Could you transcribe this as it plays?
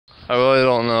I really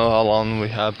don't know how long we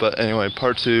have, but anyway,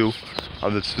 part 2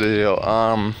 of this video.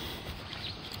 I'm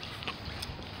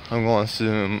going to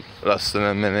zoom less than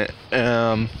a minute.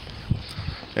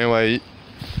 Anyway,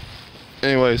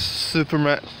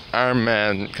 Superman, Iron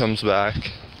Man comes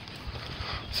back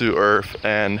to Earth,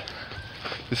 and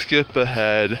you skip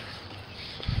ahead,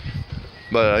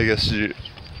 but I guess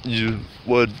you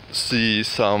would see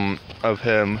some of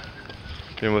him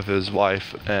being with his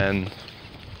wife and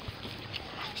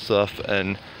stuff,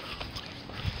 and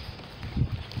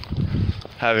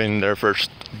having their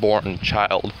firstborn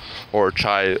child or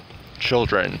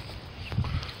children.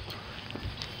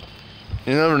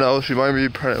 You never know, she might be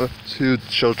pregnant with 2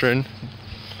 children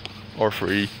or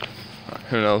 3,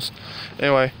 who knows.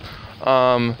 Anyway,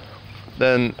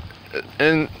 then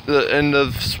in the end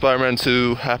of Spider-Man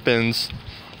 2 happens.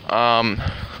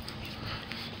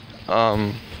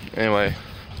 Anyway,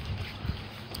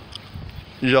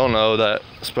 you don't know that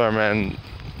Spider-Man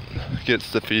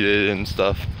gets defeated and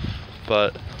stuff,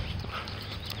 but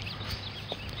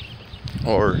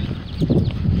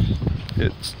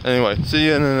anyway, see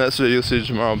you in the next video. See you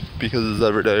tomorrow, because it's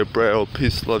everyday. Bro,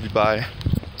 peace, love you, bye.